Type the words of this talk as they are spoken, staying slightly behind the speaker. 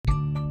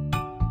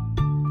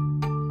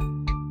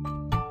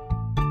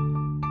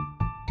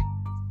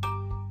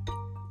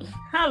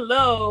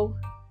Hello.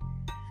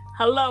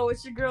 Hello,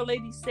 it's your girl,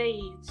 Lady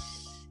Sage.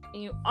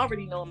 And you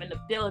already know I'm in the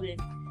building.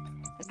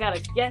 I got a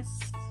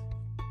guest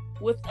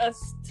with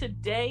us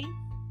today,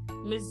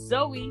 Miss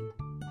Zoe.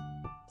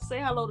 Say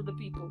hello to the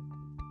people.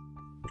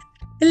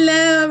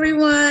 Hello,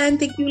 everyone.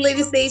 Thank you,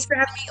 LadySage, for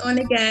having me on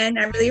again.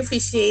 I really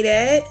appreciate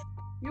it.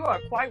 You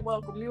are quite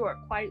welcome. You are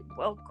quite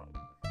welcome.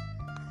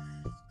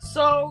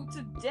 So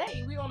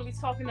today we're going to be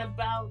talking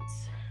about,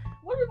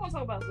 what are we going to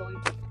talk about, Zoe?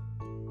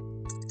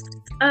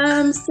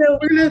 So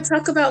we're going to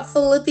talk about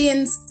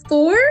Philippians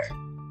 4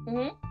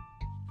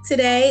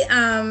 today.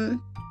 We're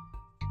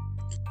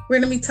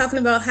going to be talking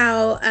about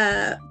how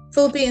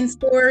Philippians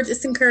 4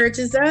 just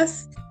encourages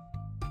us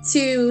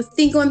to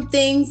think on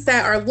things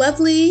that are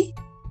lovely,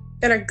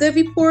 that are good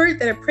report,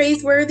 that are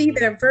praiseworthy,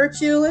 that are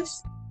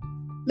virtuous.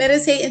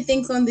 Meditate and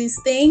think on these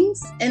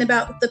things, and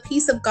about the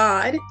peace of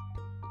God,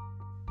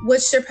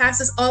 which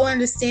surpasses all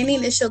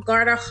understanding. It shall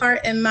guard our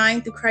heart and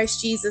mind through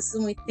Christ Jesus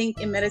when we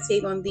think and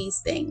meditate on these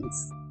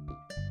things.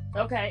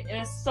 Okay,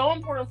 and it's so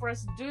important for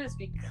us to do this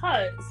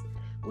because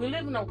we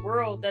live in a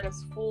world that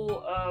is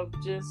full of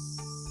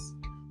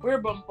we're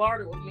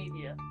bombarded with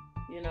media,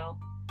 you know.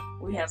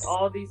 We have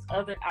all these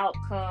other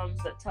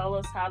outcomes that tell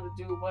us how to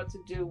do, what to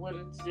do, when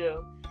to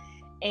do.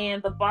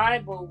 And the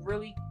Bible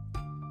really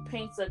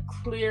paints a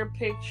clear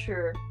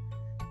picture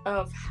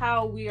of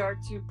how we are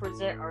to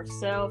present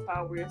ourselves,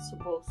 how we're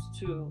supposed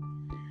to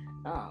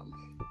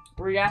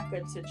react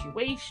in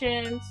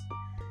situations.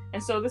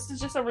 And so this is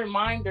just a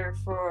reminder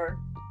for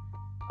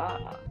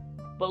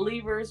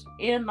believers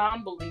and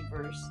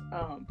non-believers.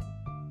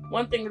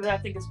 One thing that I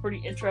think is pretty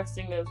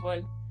interesting is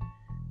when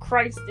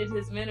Christ did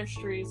his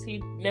ministries, he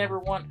never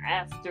went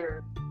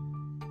after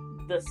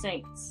the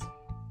saints.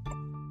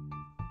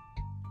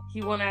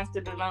 He went after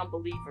the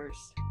non-believers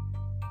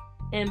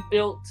and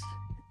built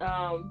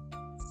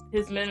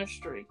his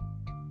ministry.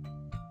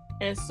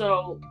 And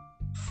so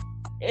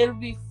it'll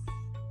be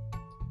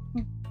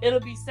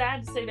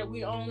sad to say that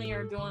we only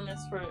are doing this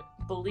for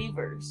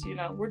believers. You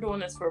know, we're doing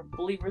this for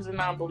believers and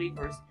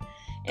non-believers.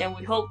 And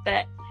we hope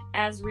that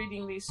as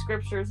reading these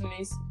scriptures and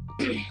these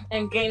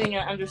and gaining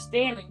an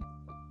understanding,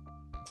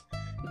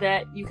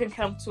 that you can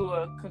come to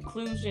a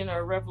conclusion or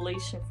a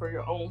revelation for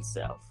your own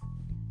self.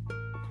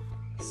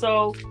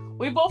 So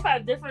we both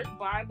have different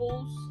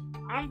Bibles.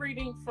 I'm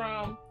reading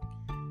from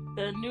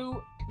the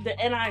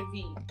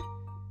NIV,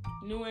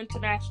 New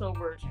International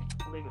Version,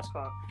 I believe it's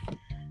called.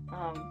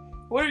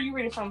 What are you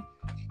reading from?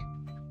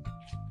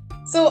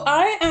 So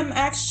I am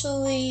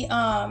actually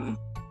I'm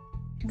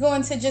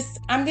going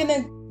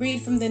to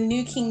read from the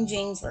New King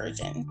James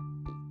Version.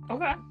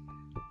 Okay.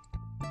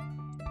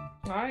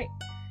 All right.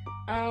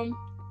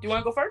 Do you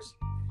want to go first?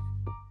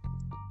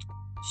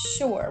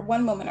 Sure.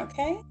 One moment,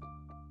 okay?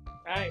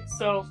 All right.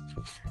 So,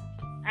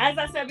 as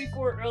I said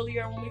before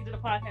earlier when we did a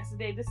podcast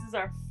today, this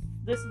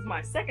is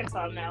my second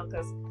time now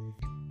because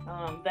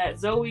that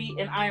Zoe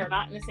and I are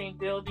not in the same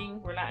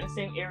building. We're not in the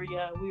same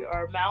area. We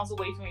are miles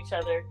away from each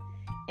other,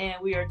 and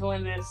we are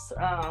doing this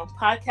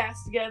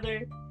podcast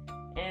together.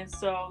 And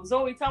so,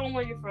 Zoe, tell them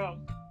where you're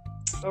from.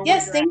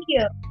 Yes, thank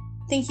you.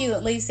 Thank you,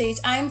 LadySage.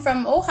 I'm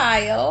from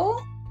Ohio,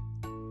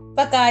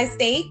 Buckeye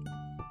State.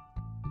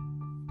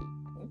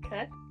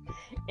 Okay.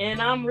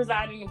 And I'm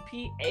residing in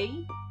PA,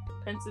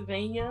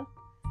 Pennsylvania.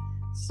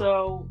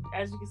 So,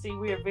 as you can see,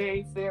 we are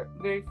very, very,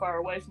 very far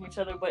away from each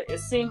other, but it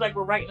seems like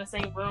we're right in the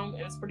same room,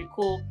 and it's pretty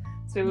cool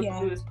to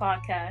do this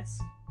podcast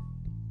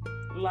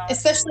live.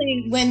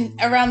 Especially when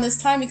around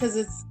this time, because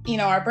it's,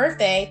 our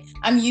birthday,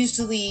 I'm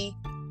usually,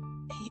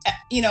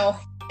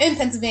 in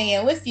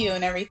Pennsylvania with you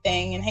and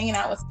everything and hanging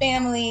out with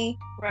family.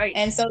 Right.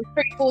 And so it's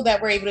pretty cool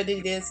that we're able to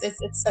do this.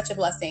 It's such a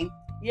blessing.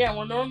 Yeah,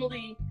 we're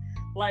normally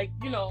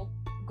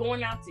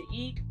going out to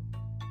eat,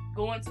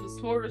 going to the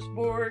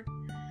smorgasbord,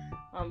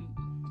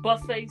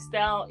 buffet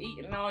style,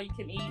 eating all you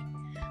can eat.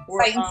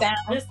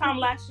 This time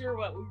last year,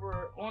 we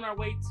were on our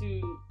way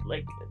to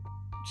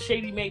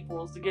Shady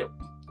Maples to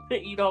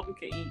eat all we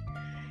could eat.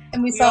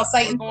 And we saw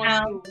Sight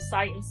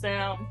and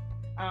Sound.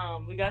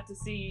 We got to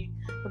see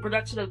the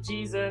production of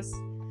Jesus.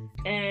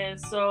 And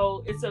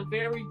so it's a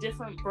very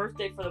different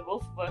birthday for the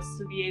both of us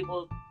to be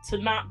able to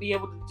not be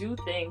able to do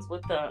things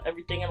with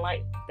everything in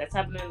life that's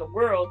happening in the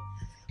world,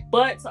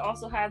 but to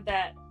also have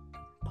that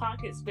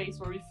pocket space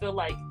where we feel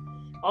like,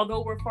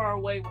 although we're far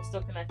away, we're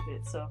still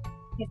connected. So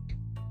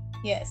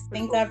yes,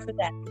 thank God for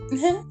that.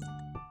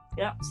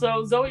 Yeah.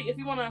 So Zoe, if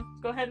you want to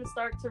go ahead and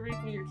start to read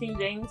from your King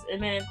James,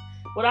 and then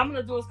what I'm going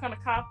to do is kind of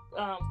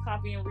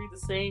copy and read the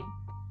same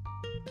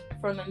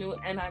from the new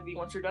NIV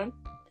once you're done.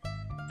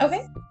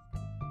 Okay.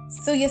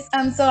 So yes,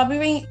 so I'll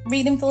be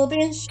reading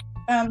Philippians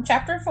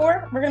chapter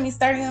 4. We're going to be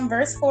starting on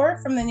verse 4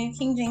 from the New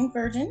King James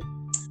Version.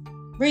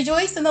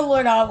 Rejoice in the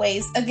Lord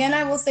always. Again,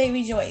 I will say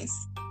rejoice.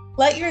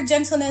 Let your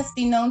gentleness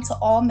be known to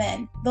all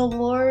men. The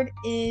Lord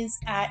is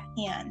at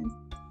hand.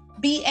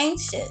 Be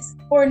anxious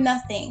for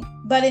nothing,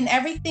 but in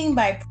everything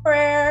by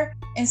prayer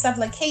and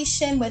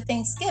supplication with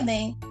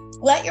thanksgiving,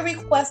 let your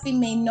requests be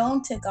made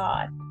known to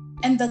God.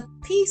 And the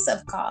peace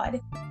of God,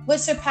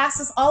 which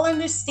surpasses all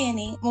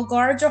understanding, will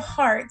guard your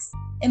hearts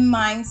in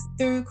minds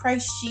through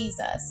Christ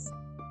Jesus.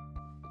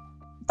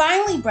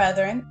 Finally,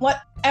 brethren,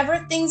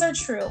 whatever things are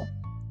true,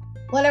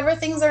 whatever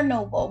things are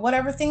noble,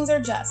 whatever things are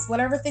just,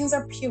 whatever things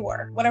are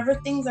pure, whatever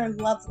things are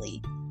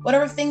lovely,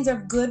 whatever things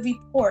are good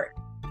report,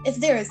 if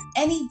there is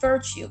any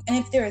virtue, and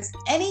if there is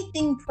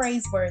anything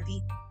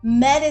praiseworthy,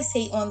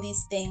 meditate on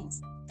these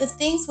things. The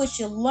things which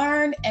you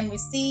learned and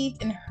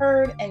received and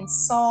heard and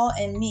saw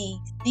in me,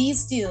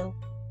 these do,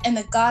 and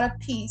the God of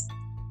peace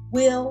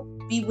will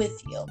be with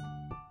you.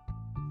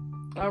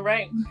 All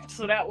right.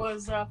 So that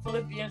was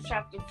Philippians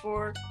chapter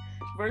 4,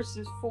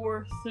 verses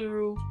 4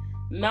 through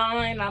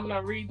 9. I'm going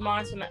to read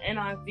mine from the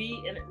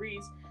NIV, and it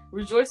reads,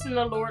 "Rejoice in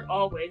the Lord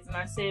always, and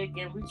I say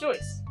again,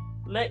 rejoice.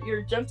 Let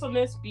your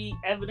gentleness be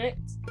evident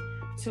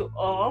to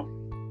all.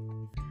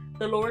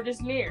 The Lord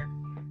is near.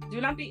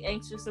 Do not be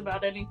anxious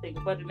about anything,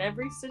 but in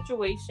every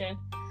situation,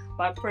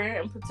 by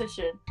prayer and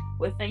petition,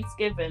 with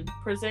thanksgiving,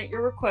 present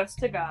your requests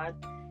to God,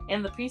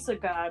 and the peace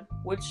of God,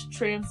 which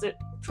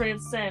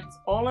transcends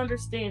all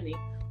understanding,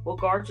 will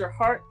guard your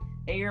heart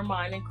and your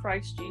mind in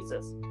Christ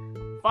Jesus.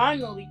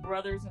 Finally,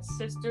 brothers and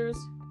sisters,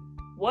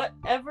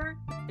 whatever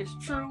is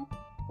true,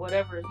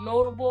 whatever is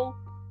notable,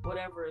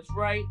 whatever is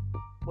right,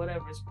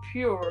 whatever is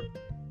pure,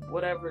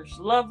 whatever is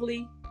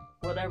lovely,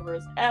 whatever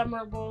is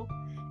admirable,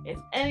 if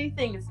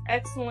anything is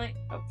excellent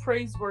or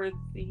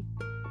praiseworthy,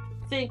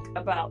 think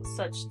about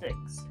such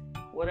things.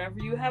 Whatever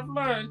you have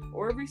learned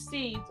or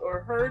received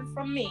or heard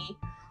from me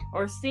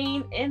or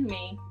seen in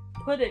me,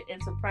 put it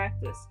into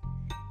practice,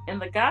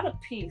 and the God of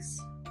peace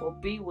will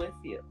be with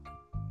you."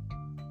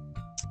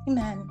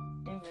 Amen.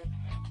 Amen.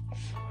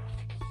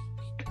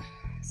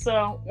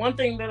 So, one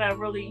thing that I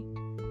really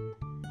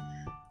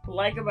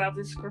like about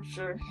this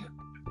scripture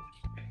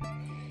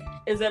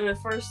is that it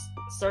first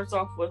starts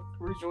off with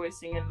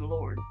rejoicing in the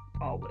Lord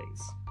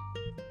always.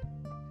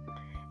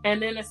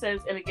 And then it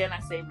says, and again I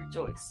say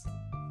rejoice.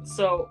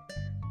 So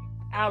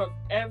out of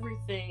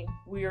everything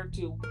we are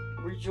to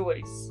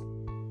rejoice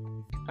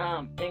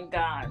in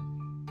God.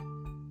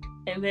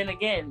 And then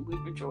again we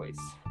rejoice.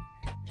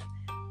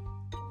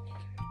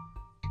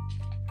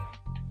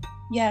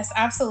 Yes,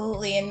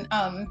 absolutely. And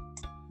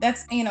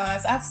that's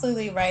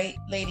absolutely right,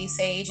 Lady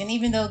Sage. And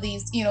even though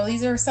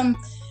these are some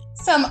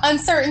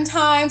uncertain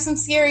times, some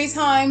scary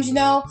times,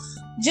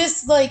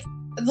 just like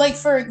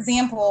for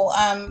example,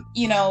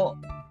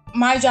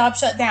 my job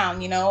shut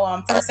down,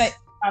 first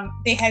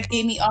they had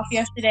gave me off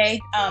yesterday,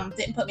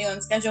 didn't put me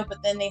on schedule,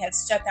 but then they had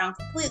shut down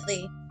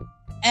completely.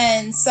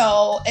 And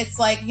so it's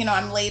like,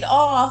 I'm laid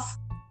off.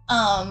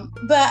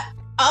 But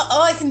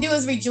all I can do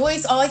is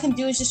rejoice. All I can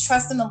do is just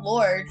trust in the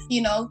Lord,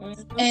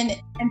 mm-hmm.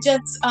 and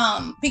just,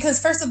 because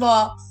first of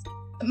all,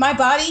 my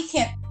body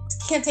can't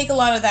take a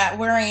lot of that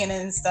worrying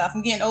and stuff.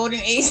 I'm getting old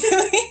in age,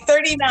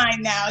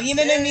 39 now, you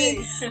know what I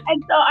mean?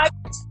 And so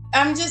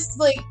I'm just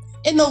like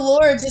in the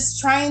Lord, just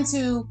trying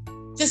to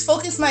just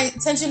focus my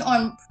attention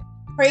on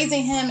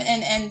praising him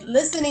and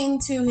listening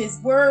to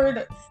his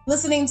word,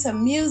 listening to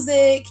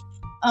music,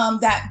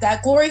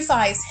 that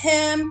glorifies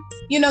him,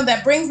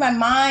 that brings my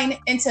mind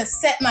and to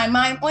set my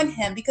mind on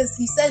him, because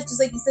he says, just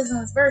like he says in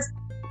this verse,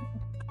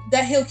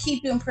 that he'll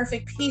keep you in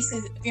perfect peace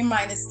if your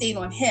mind is stayed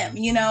on him,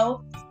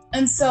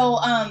 And so,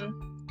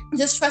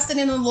 just trusting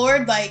in the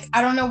Lord, like,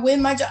 I don't know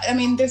when my job,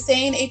 they're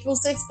saying April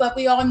 6th, but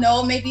we all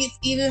know maybe it's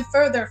even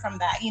further from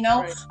that,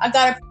 Right. I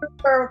got to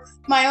for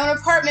my own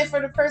apartment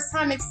for the first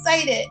time,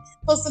 excited,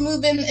 supposed to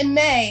move in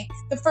May,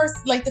 the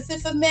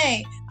 5th of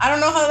May. I don't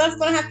know how that's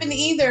going to happen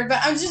either, but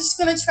I'm just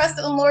going to trust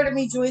in the Lord and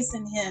rejoice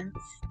in him,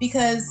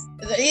 because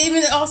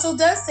it also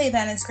does say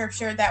that in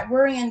scripture that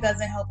worrying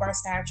doesn't help our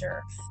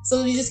stature.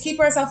 So we just keep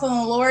ourselves on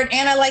the Lord.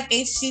 And I like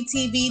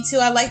HGTV too.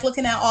 I like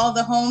looking at all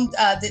the home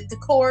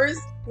decors,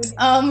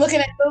 looking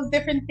at those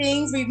different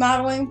things,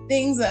 remodeling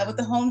things with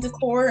the home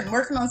decor, and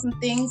working on some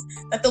things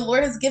that the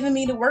Lord has given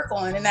me to work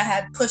on and I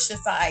had pushed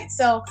aside.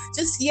 So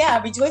just,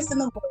 rejoice in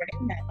the Lord.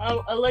 Amen.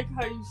 I like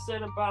how you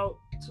said about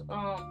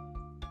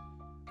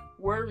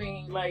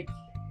worrying, like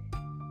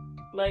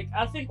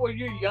I think when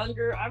you're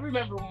younger, I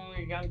remember when we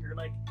were younger,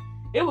 like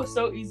it was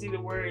so easy to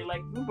worry.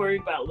 Like we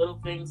worried about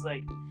little things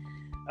like,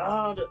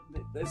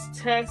 this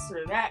test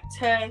or that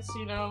test,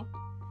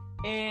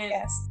 and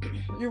yes.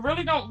 You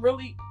really don't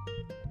really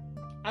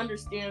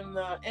understand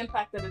the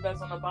impact that it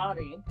does on the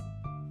body.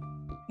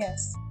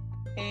 Yes.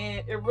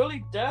 And it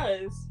really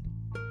does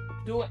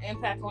do an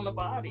impact on the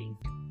body.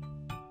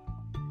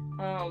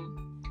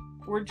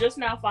 We're just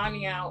now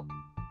finding out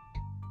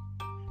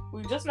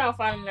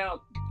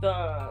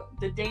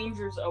the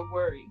dangers of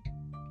worry.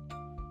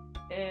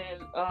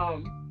 And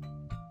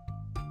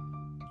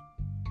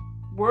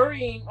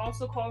worrying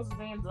also causes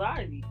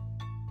anxiety.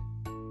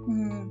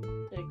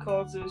 Mm-hmm. It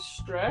causes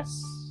stress.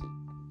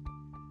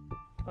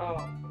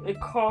 It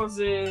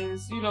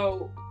causes,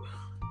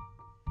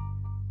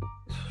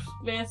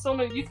 man, so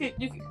many. You could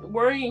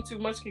worrying too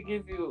much could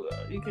give you.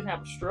 You can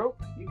have a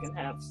stroke. You can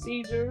have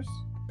seizures.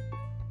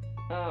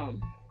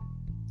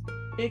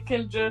 It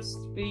can just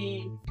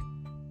be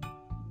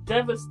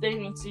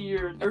devastating to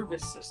your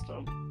nervous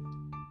system.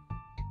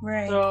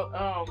 Right. So,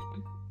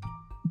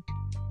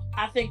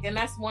 I think, and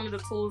that's one of the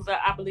tools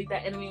that I believe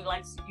that enemy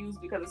likes to use,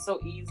 because it's so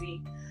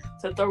easy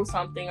to throw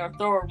something or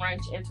throw a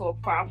wrench into a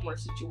problem or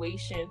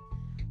situation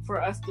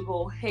for us to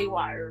go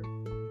haywire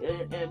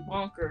and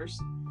bonkers.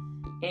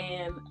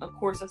 And of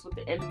course, that's what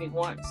the enemy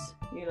wants.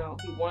 You know,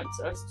 he wants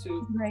us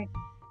to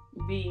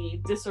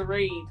be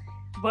disarrayed.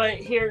 But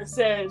here it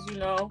says, you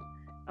know,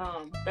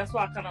 that's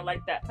why I kind of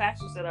like that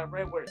passage that I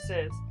read where it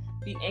says,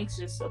 be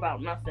anxious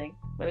about nothing,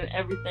 but in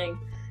everything,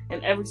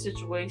 in every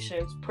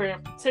situation, prayer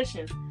and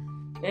petition.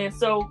 And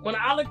so when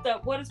I looked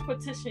up what is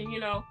petition, you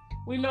know,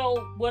 we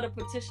know what a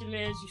petition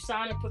is. You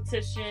sign a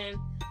petition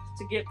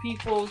to get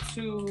people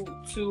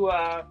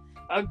to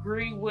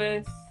agree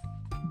with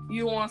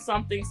you on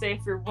something. Say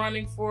if you're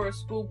running for a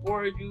school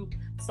board, you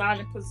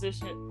sign a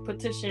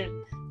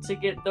petition to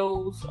get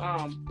those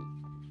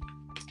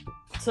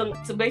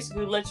to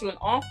basically let you in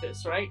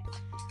office, right?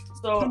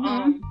 So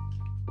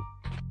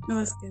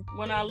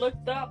when I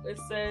looked up, it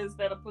says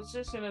that a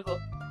petition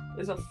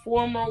is a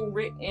formal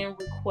written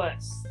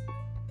request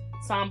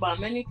signed by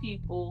many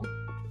people,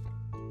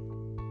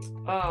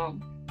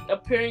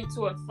 appearing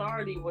to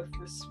authority with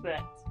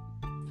respect.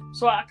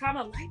 So I kind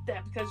of like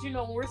that, because, you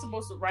know, when we're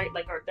supposed to write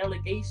like our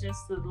delegations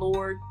to the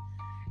Lord,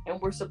 and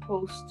we're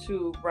supposed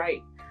to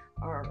write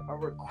our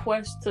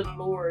request to the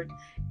Lord,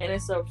 and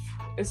it's a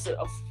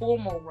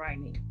formal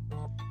writing,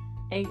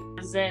 and you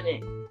present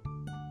it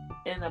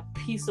in a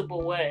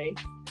peaceable way,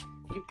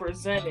 you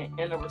present it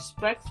in a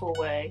respectful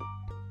way,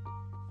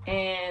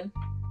 and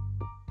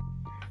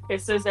it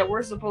says that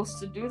we're supposed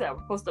to do that.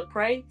 We're supposed to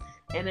pray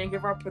and then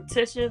give our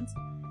petitions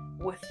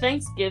with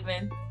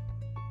thanksgiving,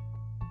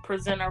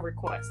 present our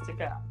requests to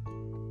God.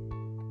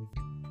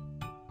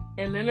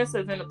 And then it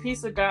says, and the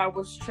peace of God,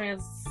 which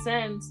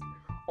transcends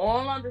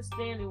all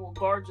understanding, will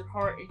guard your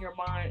heart and your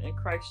mind in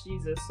Christ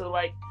Jesus. So,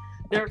 like,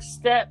 there are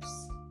steps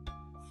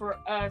for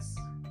us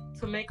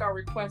to make our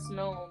requests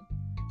known,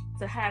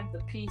 to have the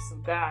peace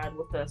of God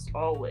with us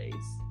always.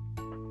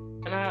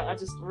 And I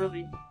just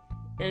really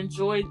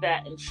enjoyed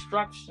that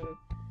instruction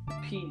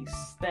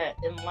piece, that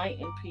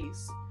enlightened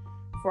piece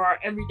for our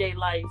everyday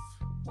life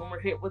when we're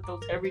hit with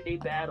those everyday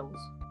battles.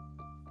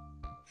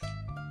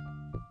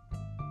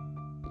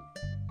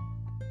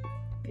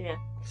 Yeah,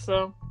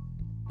 so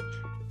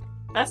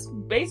that's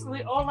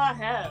basically all I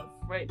have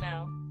right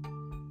now.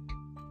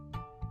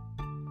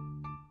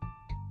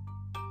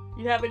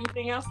 You have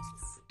anything else,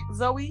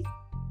 Zoe?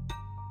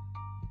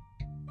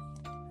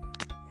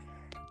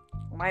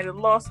 Might have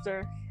lost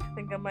her. I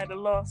think I might have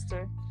lost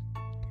her.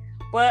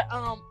 But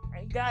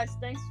guys,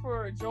 thanks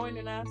for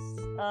joining us.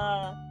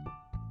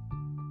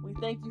 We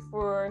thank you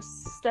for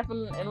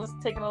stepping and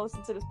taking a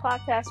listen to this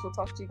podcast. We'll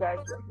talk to you guys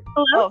later.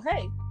 Hello? Oh,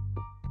 hey.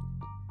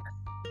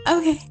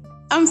 Okay.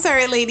 I'm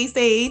sorry,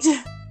 LadySage.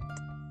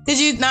 Did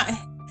you not?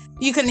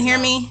 You couldn't hear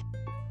me?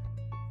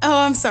 Oh,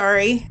 I'm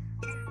sorry.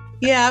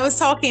 Yeah, I was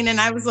talking and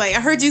I was like,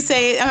 I heard you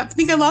say, I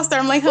think I lost her.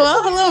 I'm like,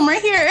 hello, I'm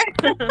right here.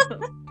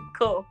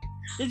 Cool.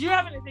 Did you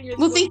have anything?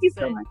 Well, thank you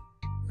so much.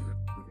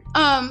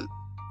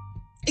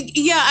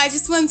 Yeah, I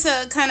just want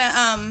to kind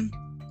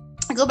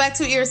of go back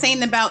to what you were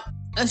saying about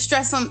a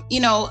stress on, you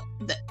know,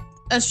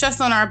 a stress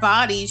on our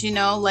bodies, you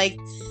know, like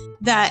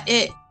that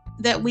it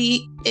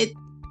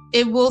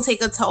will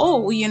take a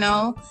toll, you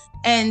know,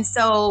 and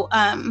so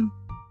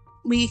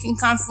we can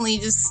constantly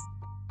just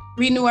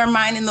renew our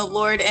mind in the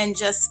Lord and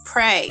just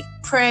pray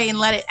and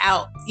let it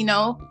out, you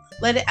know,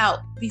 let it out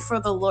before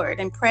the Lord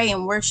and pray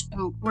and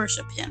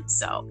worship Him.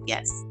 So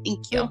yes,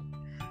 thank you.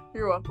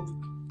 You're welcome.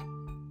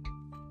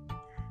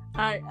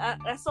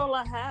 That's all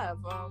I have.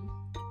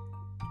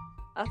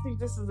 I think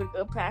this is a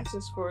good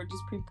passage for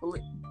just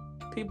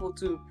people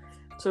to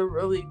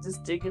really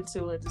just dig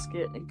into and just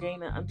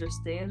gain an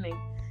understanding.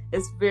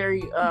 It's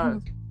very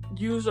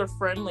user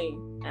friendly,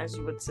 as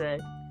you would say.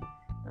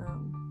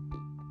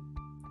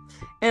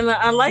 And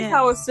I like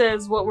how it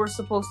says what we're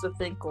supposed to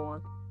think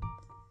on.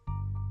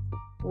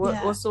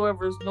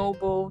 Whatsoever is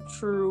noble,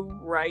 true,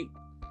 right,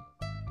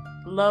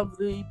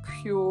 lovely,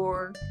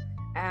 pure,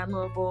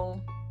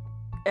 admirable,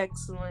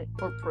 excellent,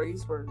 or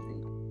praiseworthy.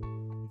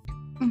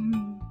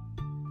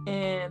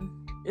 And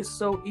it's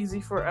so easy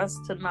for us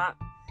to not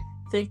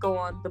think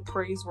on the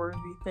praiseworthy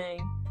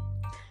thing.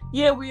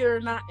 Yeah, we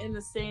are not in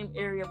the same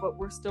area, but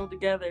we're still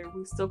together.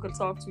 We still can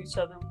talk to each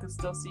other. We can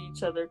still see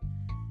each other.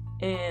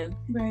 And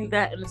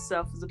that in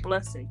itself is a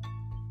blessing.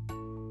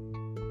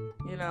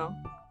 You know?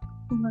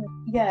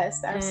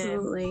 Yes,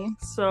 absolutely. And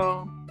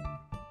so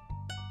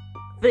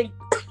think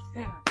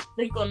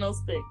on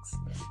those things.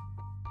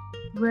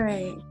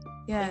 Right.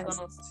 Yes.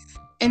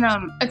 And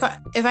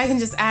if I can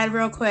just add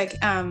real quick,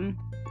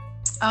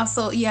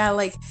 also,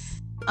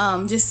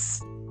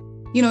 just,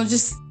 you know,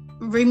 just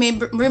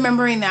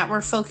remembering that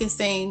we're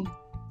focusing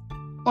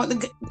on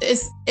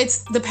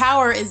the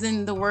power is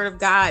in the Word of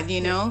God, you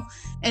know,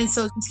 and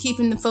so just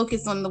keeping the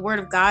focus on the Word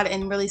of God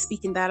and really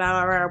speaking that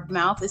out of our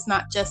mouth. It's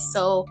not just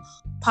so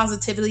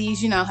positively,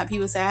 you know, how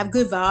people say I have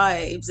good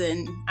vibes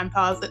and I'm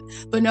positive,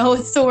 but no,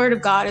 it's the Word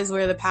of God is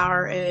where the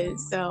power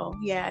is. So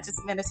yeah,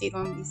 just meditate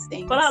on these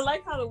things. But I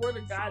like how the Word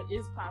of God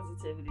is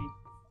positivity.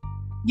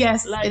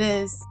 Yes, Like, it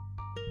is.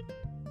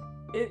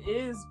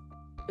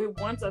 It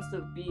wants us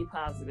to be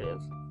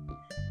positive.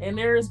 And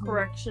there is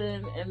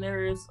correction and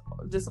there is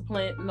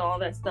discipline and all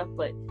that stuff,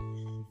 but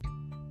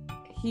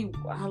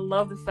I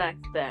love the fact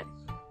that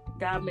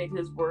God made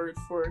his word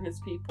for his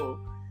people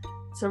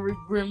to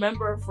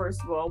remember,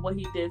 first of all, what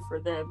he did for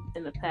them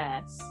in the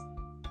past.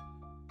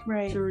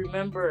 Right. To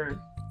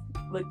remember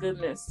the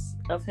goodness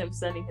of him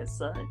sending his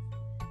son.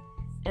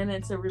 And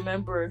then to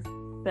remember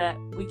that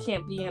we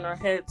can't be in our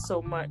heads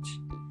so much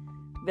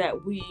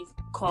that we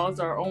cause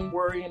our own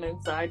worry and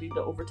anxiety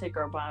to overtake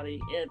our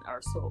body and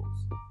our souls.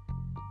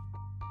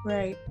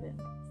 Right. Yeah.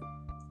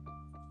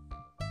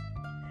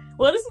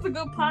 Well, this is a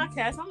good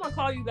podcast. I'm gonna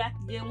call you back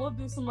again. We'll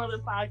do some other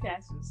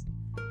podcasts.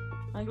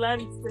 I'm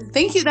glad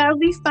Thank you. That'll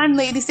be fun,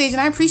 Lady Sage,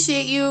 and I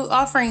appreciate you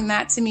offering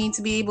that to me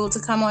to be able to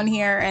come on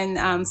here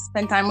and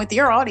spend time with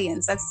your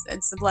audience.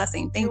 It's a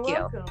blessing. Thank you.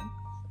 Welcome.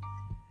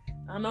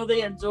 I know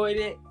they enjoyed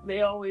it.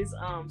 They always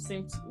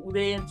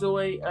they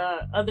enjoy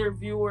other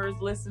viewers,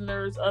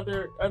 listeners,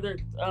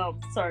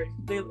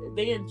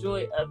 they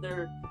enjoy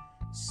other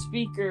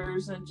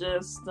speakers and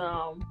just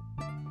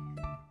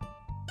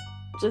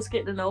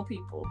getting to know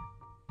people.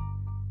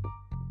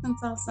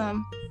 That's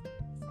awesome.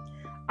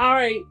 All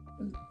right.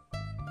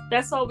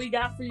 That's all we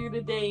got for you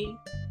today.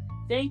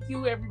 Thank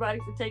you, everybody,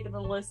 for taking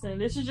a listen.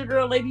 This is your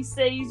girl, Lady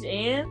Sage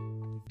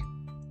and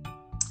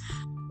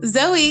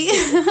Zoe.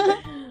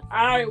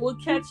 All right, we'll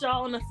catch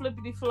y'all on the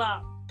flippity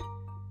flop.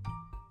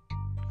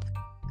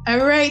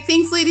 All right.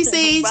 Thanks, Lady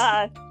Sage.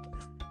 Bye.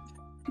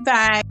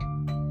 Bye.